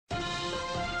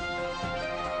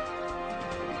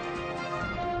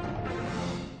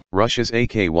Russia's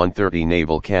AK-130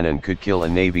 naval cannon could kill a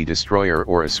Navy destroyer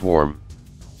or a swarm.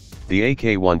 The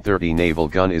AK-130 naval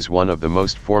gun is one of the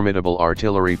most formidable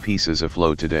artillery pieces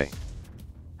afloat today.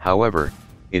 However,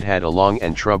 it had a long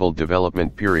and troubled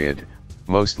development period,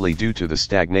 mostly due to the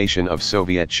stagnation of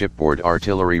Soviet shipboard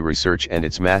artillery research and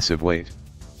its massive weight.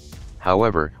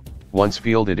 However, once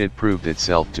fielded it proved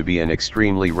itself to be an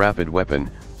extremely rapid weapon,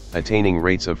 attaining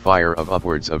rates of fire of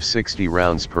upwards of 60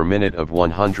 rounds per minute of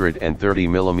 130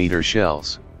 mm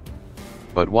shells.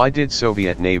 But why did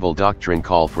Soviet naval doctrine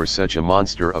call for such a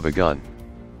monster of a gun?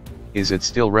 Is it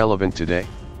still relevant today?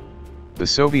 The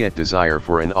Soviet desire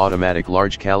for an automatic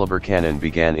large-caliber cannon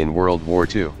began in World War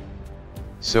II.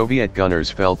 Soviet gunners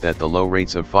felt that the low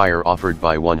rates of fire offered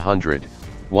by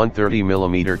 130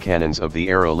 mm cannons of the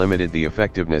era limited the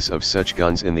effectiveness of such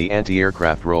guns in the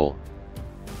anti-aircraft role.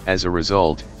 As a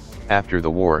result, after the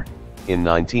war, in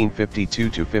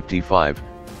 1952–55,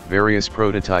 various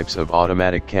prototypes of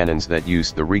automatic cannons that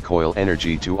used the recoil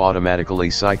energy to automatically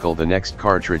cycle the next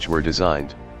cartridge were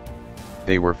designed.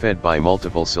 They were fed by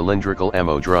multiple cylindrical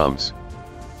ammo drums.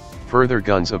 Further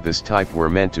guns of this type were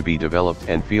meant to be developed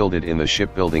and fielded in the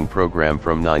shipbuilding program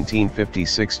from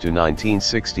 1956 to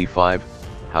 1965,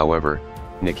 however,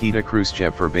 Nikita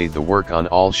Khrushchev forbade the work on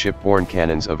all shipborne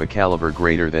cannons of a caliber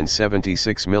greater than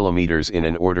 76 mm in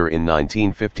an order in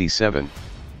 1957.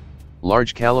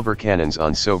 Large caliber cannons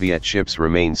on Soviet ships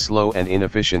remained slow and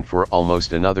inefficient for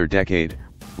almost another decade,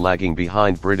 lagging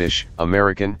behind British,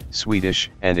 American, Swedish,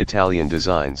 and Italian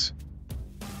designs.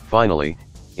 Finally,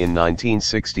 in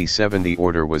 1967 the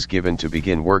order was given to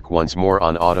begin work once more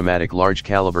on automatic large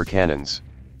caliber cannons.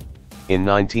 In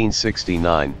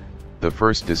 1969, the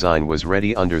first design was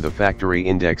ready under the factory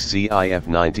index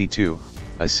ZIF-92,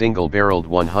 a single-barreled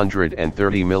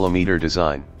 130 mm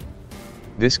design.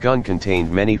 This gun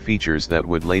contained many features that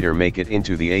would later make it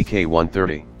into the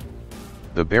AK-130.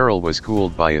 The barrel was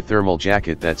cooled by a thermal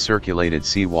jacket that circulated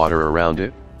seawater around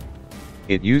it.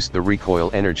 It used the recoil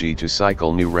energy to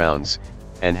cycle new rounds,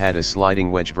 and had a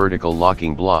sliding wedge vertical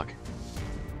locking block.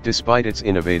 Despite its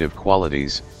innovative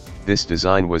qualities, this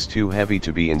design was too heavy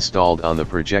to be installed on the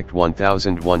Project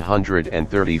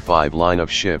 1135 line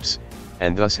of ships,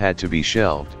 and thus had to be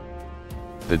shelved.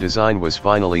 The design was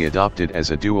finally adopted as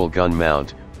a dual-gun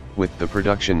mount, with the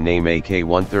production name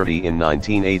AK-130 in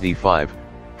 1985,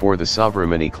 for the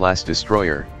Sovereignty-class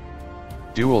destroyer.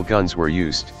 Dual guns were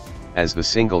used, as the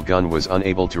single gun was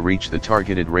unable to reach the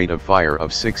targeted rate of fire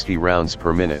of 60 rounds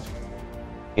per minute.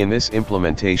 In this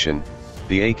implementation,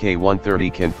 the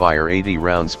AK-130 can fire 80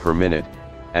 rounds per minute,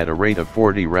 at a rate of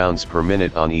 40 rounds per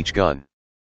minute on each gun.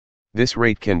 This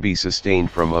rate can be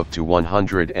sustained from up to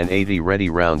 180 ready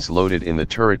rounds loaded in the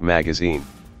turret magazine.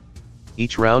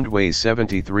 Each round weighs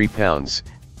 73 pounds,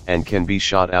 and can be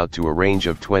shot out to a range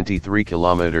of 23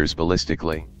 kilometers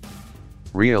ballistically.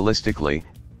 Realistically,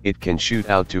 it can shoot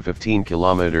out to 15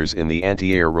 kilometers in the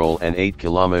anti-air role and 8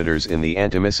 kilometers in the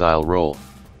anti-missile role.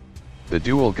 The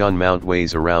dual gun mount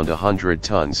weighs around 100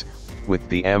 tons, with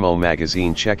the ammo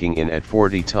magazine checking in at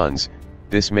 40 tons,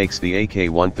 this makes the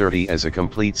AK-130 as a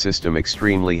complete system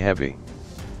extremely heavy.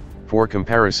 For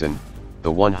comparison,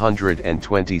 the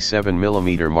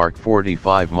 127mm Mark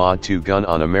 45 Mod 2 gun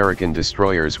on American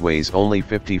destroyers weighs only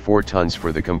 54 tons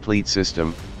for the complete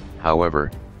system,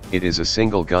 however, it is a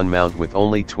single gun mount with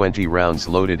only 20 rounds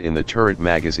loaded in the turret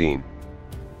magazine.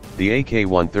 The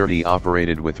AK-130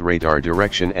 operated with radar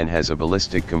direction and has a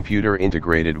ballistic computer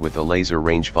integrated with a laser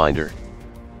rangefinder.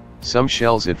 Some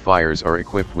shells it fires are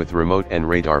equipped with remote and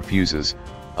radar fuses,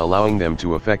 allowing them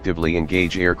to effectively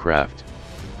engage aircraft.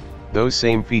 Those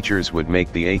same features would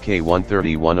make the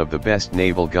AK-130 one of the best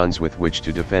naval guns with which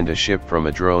to defend a ship from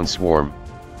a drone swarm.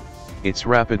 Its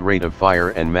rapid rate of fire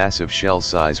and massive shell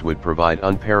size would provide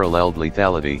unparalleled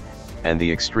lethality, and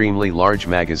the extremely large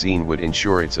magazine would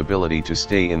ensure its ability to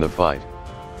stay in the fight.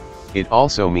 It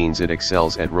also means it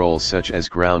excels at roles such as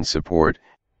ground support,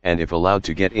 and if allowed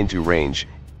to get into range,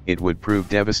 it would prove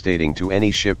devastating to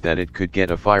any ship that it could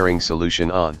get a firing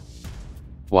solution on.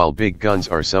 While big guns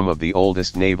are some of the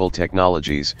oldest naval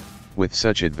technologies, with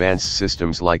such advanced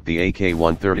systems like the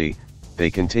AK-130, they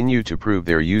continue to prove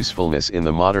their usefulness in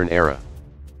the modern era.